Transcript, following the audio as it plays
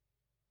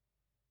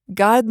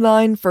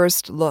Guideline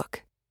First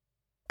Look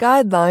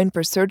Guideline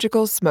for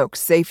Surgical Smoke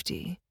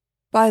Safety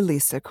by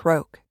Lisa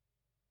Croak.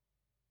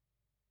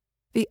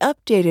 The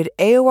updated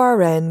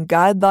AORN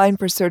Guideline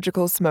for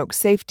Surgical Smoke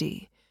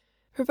Safety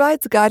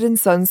provides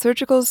guidance on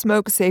surgical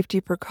smoke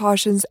safety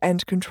precautions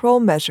and control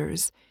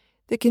measures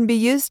that can be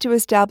used to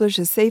establish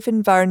a safe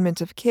environment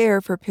of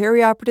care for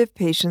perioperative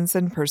patients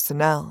and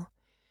personnel.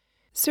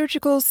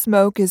 Surgical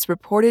smoke is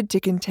reported to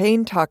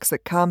contain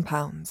toxic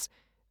compounds,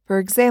 for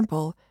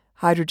example,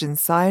 hydrogen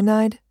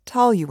cyanide,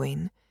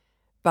 toluene,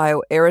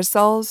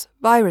 bioaerosols,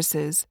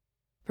 viruses,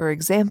 for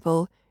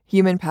example,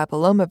 human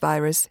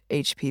papillomavirus,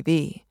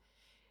 HPV,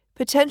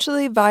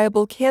 potentially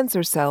viable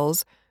cancer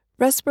cells,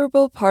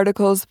 respirable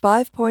particles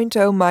 5.0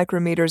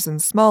 micrometers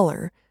and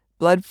smaller,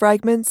 blood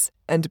fragments,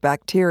 and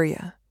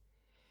bacteria.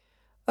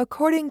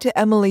 According to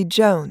Emily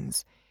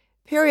Jones,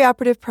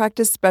 perioperative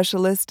practice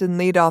specialist and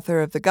lead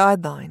author of the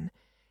guideline,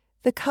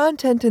 the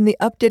content in the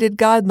updated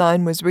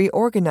guideline was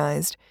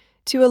reorganized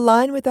to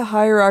align with the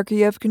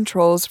hierarchy of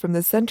controls from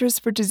the Centers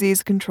for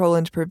Disease Control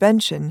and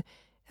Prevention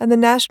and the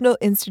National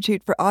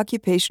Institute for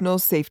Occupational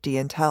Safety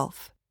and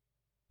Health.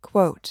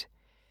 Quote,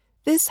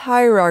 "This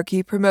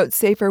hierarchy promotes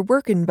safer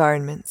work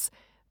environments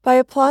by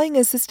applying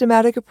a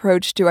systematic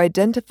approach to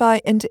identify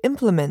and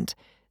implement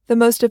the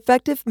most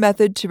effective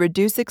method to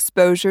reduce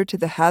exposure to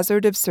the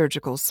hazard of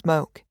surgical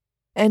smoke."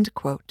 End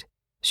quote,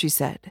 she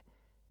said.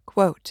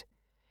 Quote,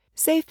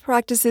 "Safe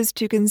practices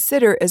to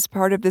consider as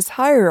part of this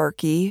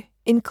hierarchy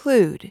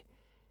include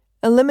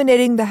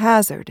eliminating the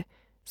hazard,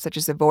 such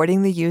as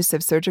avoiding the use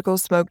of surgical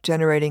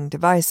smoke-generating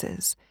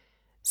devices,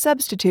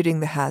 substituting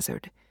the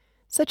hazard,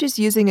 such as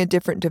using a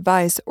different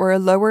device or a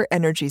lower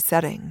energy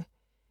setting,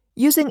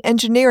 using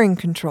engineering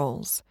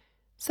controls,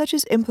 such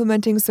as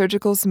implementing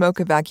surgical smoke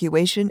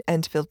evacuation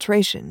and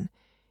filtration,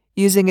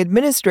 using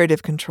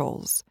administrative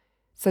controls,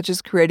 such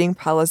as creating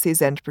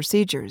policies and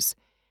procedures,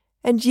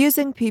 and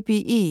using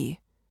PPE,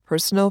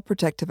 personal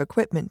protective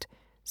equipment,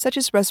 such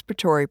as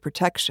respiratory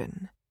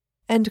protection."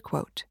 End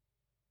quote.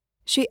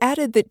 She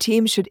added that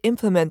teams should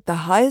implement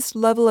the highest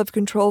level of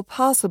control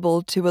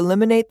possible to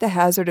eliminate the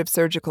hazard of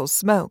surgical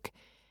smoke,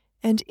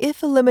 and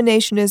if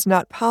elimination is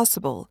not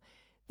possible,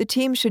 the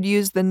team should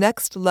use the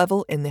next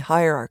level in the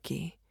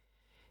hierarchy.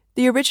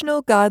 The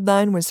original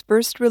guideline was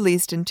first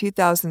released in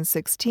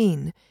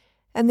 2016,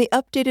 and the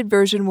updated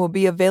version will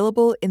be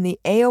available in the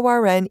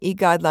AORN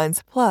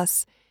eGuidelines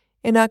Plus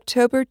in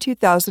October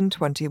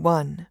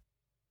 2021.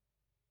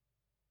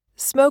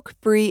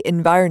 Smoke-free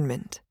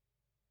environment.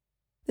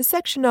 The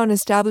section on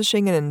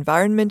establishing an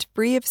environment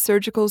free of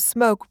surgical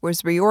smoke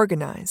was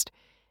reorganized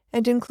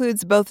and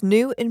includes both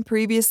new and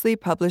previously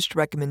published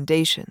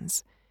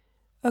recommendations.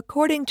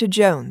 According to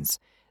Jones,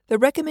 the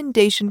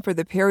recommendation for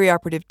the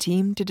perioperative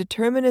team to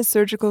determine a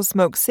surgical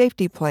smoke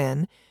safety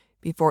plan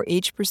before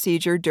each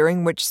procedure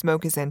during which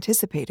smoke is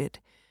anticipated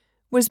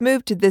was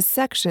moved to this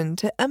section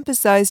to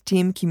emphasize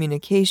team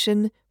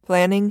communication,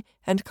 planning,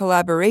 and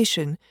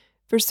collaboration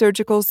for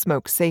surgical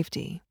smoke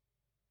safety.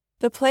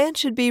 The plan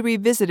should be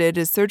revisited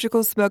as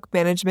surgical smoke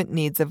management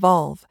needs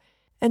evolve,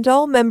 and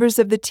all members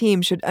of the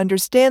team should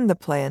understand the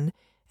plan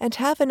and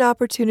have an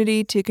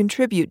opportunity to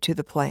contribute to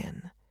the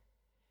plan.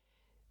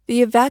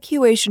 The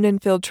evacuation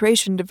and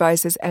filtration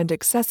devices and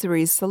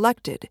accessories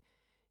selected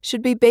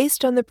should be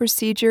based on the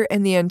procedure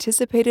and the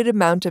anticipated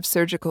amount of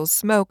surgical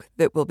smoke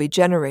that will be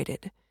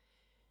generated.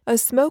 A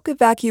smoke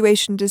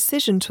evacuation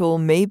decision tool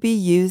may be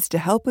used to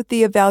help with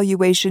the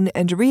evaluation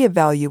and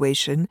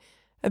reevaluation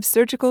of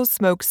surgical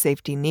smoke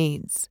safety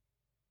needs.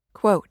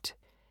 Quote,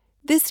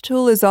 "This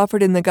tool is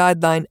offered in the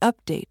guideline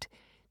update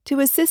to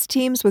assist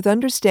teams with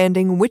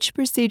understanding which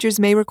procedures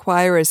may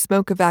require a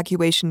smoke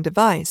evacuation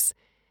device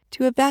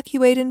to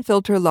evacuate and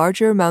filter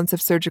larger amounts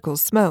of surgical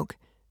smoke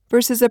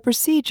versus a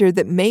procedure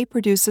that may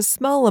produce a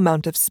small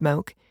amount of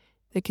smoke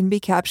that can be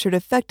captured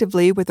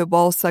effectively with a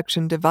wall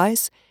suction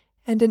device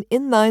and an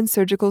inline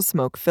surgical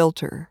smoke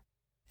filter."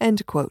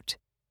 End quote,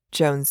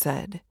 Jones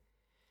said.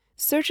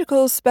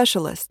 Surgical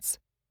specialists,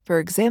 for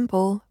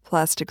example,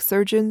 plastic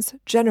surgeons,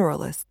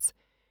 generalists,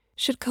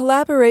 should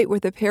collaborate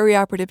with a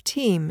perioperative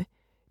team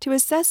to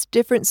assess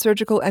different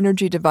surgical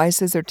energy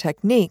devices or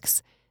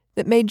techniques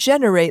that may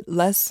generate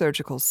less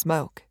surgical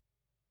smoke.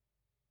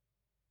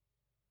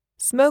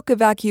 Smoke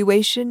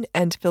evacuation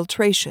and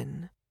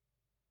filtration.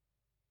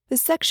 The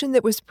section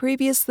that was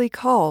previously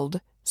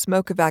called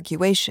Smoke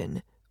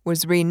Evacuation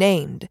was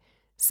renamed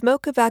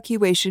Smoke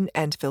Evacuation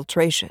and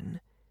Filtration.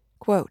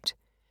 Quote,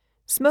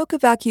 "Smoke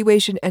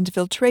evacuation and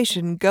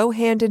filtration go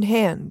hand in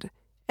hand,"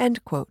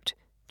 end quote,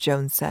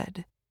 Jones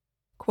said.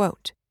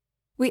 Quote,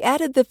 "We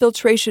added the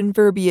filtration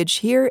verbiage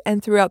here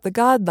and throughout the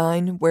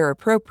guideline, where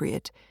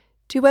appropriate,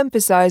 to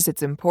emphasize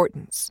its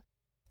importance."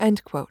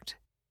 End quote.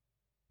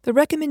 The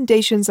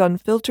recommendations on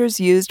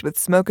filters used with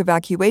smoke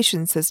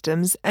evacuation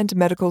systems and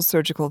medical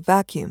surgical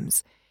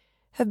vacuums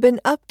have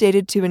been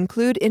updated to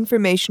include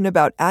information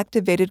about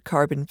activated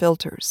carbon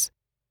filters.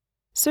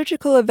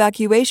 Surgical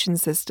evacuation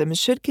systems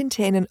should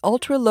contain an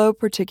ultra-low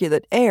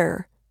particulate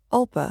air,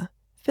 ULPA,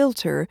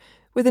 filter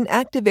with an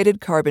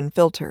activated carbon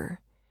filter.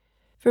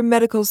 For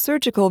medical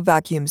surgical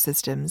vacuum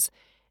systems,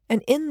 an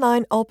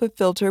inline ULPA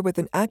filter with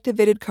an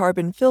activated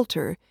carbon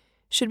filter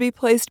should be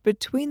placed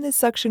between the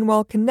suction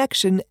wall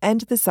connection and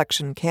the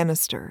suction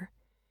canister.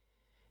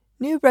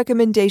 New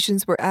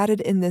recommendations were added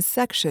in this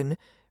section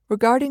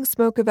regarding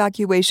smoke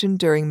evacuation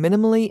during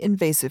minimally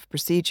invasive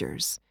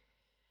procedures.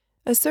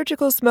 A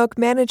surgical smoke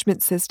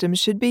management system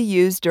should be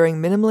used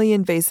during minimally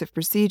invasive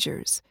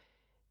procedures.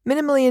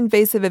 Minimally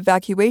invasive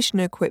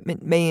evacuation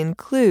equipment may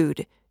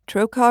include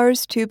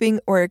trocars,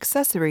 tubing, or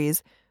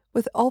accessories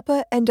with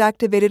ULPA and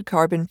activated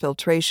carbon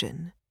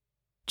filtration.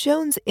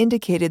 Jones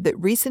indicated that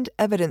recent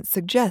evidence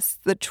suggests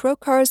that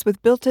trocars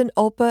with built-in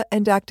ULPA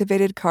and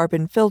activated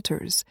carbon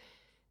filters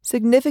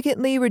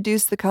significantly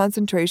reduce the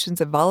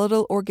concentrations of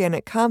volatile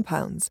organic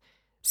compounds,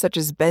 such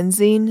as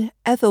benzene,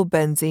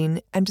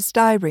 ethylbenzene, and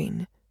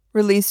styrene,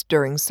 released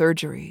during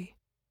surgery.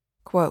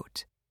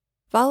 Quote,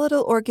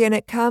 "Volatile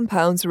organic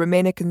compounds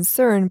remain a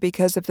concern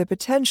because of the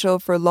potential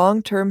for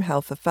long-term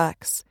health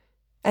effects,"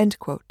 end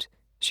quote,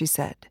 she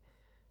said.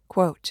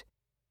 Quote,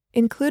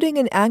 "Including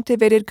an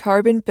activated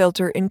carbon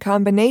filter in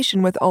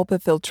combination with ULPA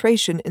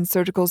filtration in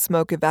surgical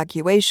smoke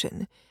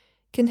evacuation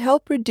can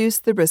help reduce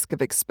the risk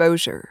of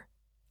exposure."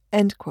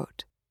 End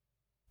quote.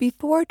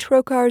 Before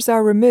trocars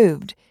are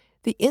removed,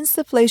 the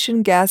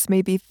insufflation gas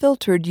may be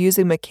filtered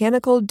using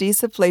mechanical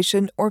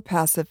desufflation or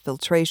passive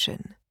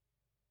filtration.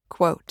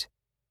 Quote,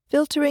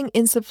 "Filtering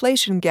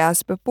insufflation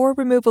gas before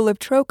removal of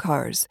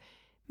trocars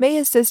may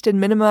assist in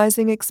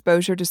minimizing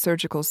exposure to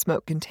surgical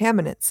smoke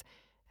contaminants,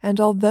 and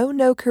although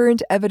no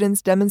current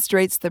evidence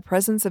demonstrates the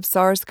presence of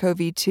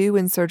SARS-CoV-2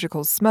 in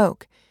surgical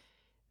smoke,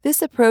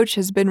 this approach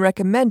has been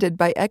recommended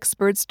by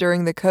experts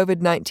during the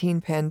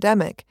COVID-19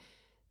 pandemic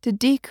to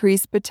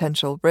decrease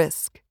potential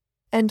risk."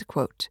 End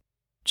quote,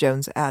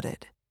 Jones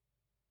added.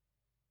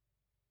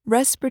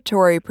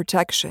 Respiratory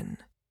protection.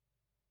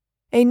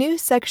 A new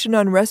section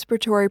on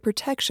respiratory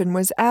protection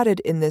was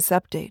added in this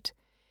update.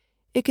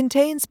 It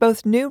contains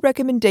both new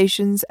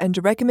recommendations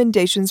and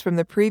recommendations from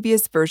the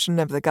previous version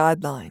of the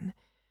guideline.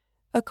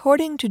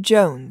 According to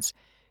Jones,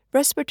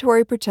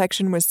 respiratory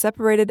protection was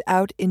separated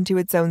out into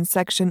its own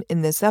section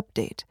in this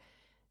update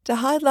to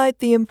highlight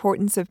the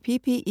importance of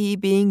PPE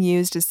being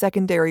used as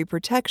secondary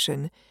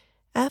protection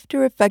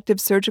after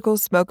effective surgical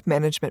smoke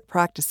management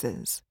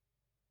practices.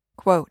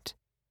 Quote,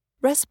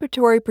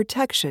 "Respiratory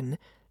protection,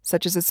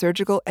 such as a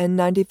surgical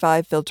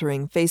N95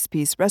 filtering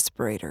facepiece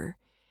respirator,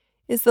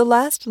 is the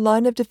last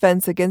line of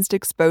defense against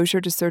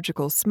exposure to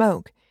surgical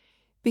smoke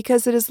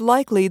because it is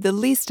likely the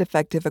least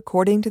effective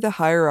according to the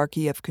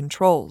hierarchy of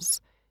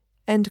controls,"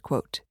 end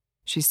quote,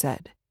 she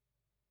said.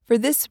 For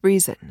this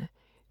reason,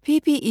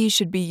 PPE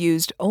should be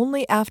used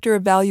only after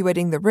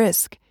evaluating the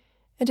risk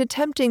and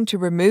attempting to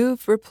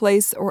remove,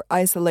 replace, or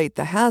isolate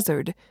the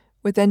hazard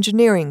with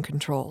engineering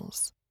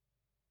controls.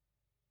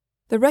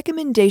 The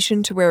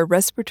recommendation to wear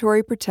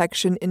respiratory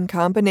protection in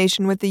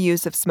combination with the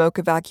use of smoke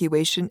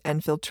evacuation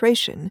and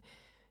filtration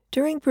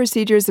during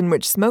procedures in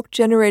which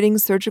smoke-generating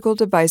surgical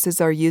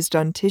devices are used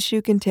on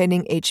tissue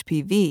containing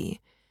HPV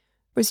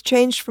was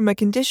changed from a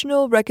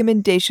conditional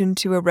recommendation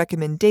to a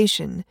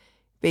recommendation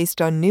based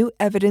on new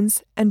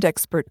evidence and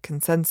expert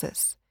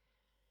consensus.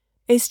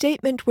 A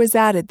statement was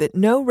added that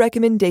no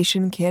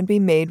recommendation can be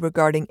made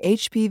regarding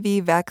HPV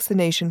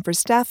vaccination for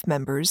staff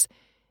members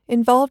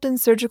involved in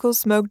surgical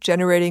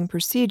smoke-generating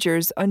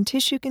procedures on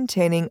tissue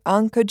containing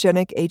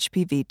oncogenic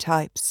HPV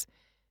types,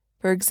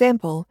 for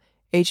example,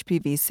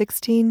 HPV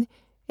 16,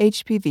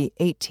 HPV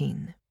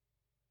 18.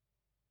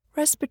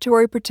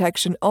 Respiratory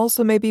protection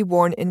also may be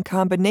worn in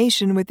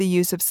combination with the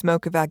use of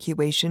smoke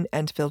evacuation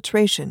and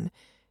filtration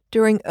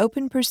during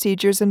open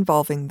procedures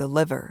involving the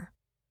liver.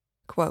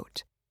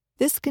 Quote,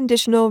 "This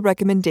conditional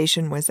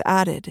recommendation was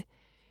added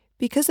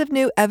because of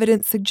new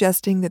evidence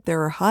suggesting that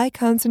there are high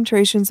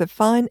concentrations of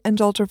fine and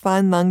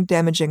ultrafine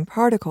lung-damaging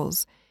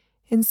particles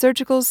in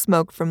surgical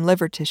smoke from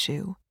liver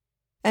tissue,"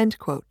 end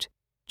quote,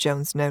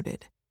 Jones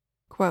noted.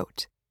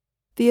 Quote,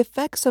 "The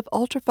effects of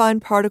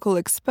ultrafine particle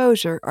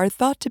exposure are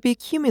thought to be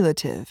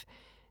cumulative.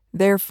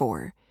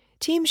 Therefore,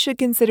 teams should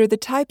consider the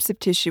types of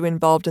tissue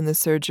involved in the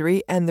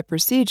surgery and the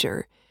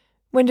procedure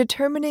when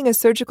determining a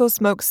surgical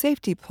smoke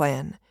safety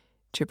plan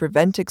to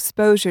prevent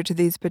exposure to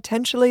these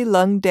potentially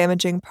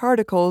lung-damaging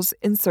particles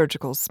in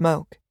surgical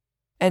smoke."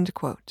 End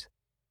quote.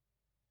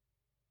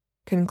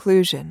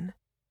 Conclusion.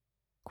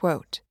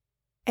 Quote,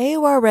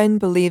 "AORN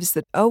believes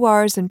that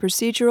ORs and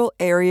procedural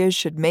areas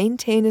should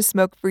maintain a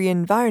smoke-free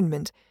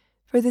environment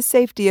for the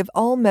safety of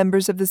all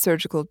members of the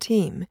surgical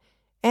team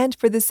and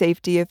for the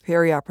safety of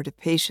perioperative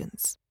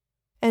patients."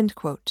 End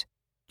quote,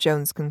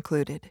 Jones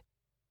concluded.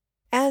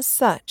 As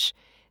such,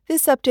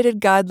 this updated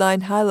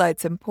guideline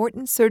highlights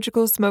important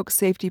surgical smoke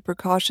safety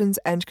precautions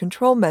and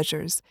control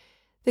measures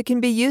that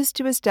can be used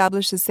to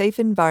establish a safe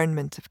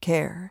environment of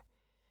care.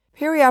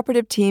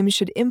 Perioperative teams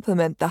should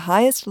implement the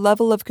highest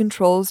level of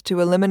controls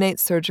to eliminate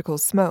surgical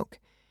smoke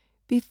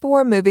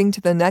before moving to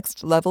the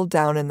next level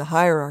down in the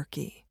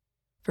hierarchy.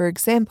 For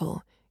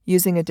example,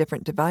 using a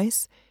different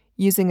device,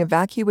 using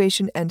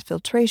evacuation and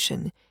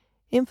filtration,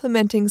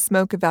 implementing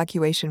smoke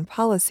evacuation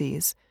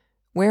policies,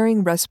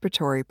 wearing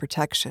respiratory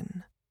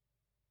protection.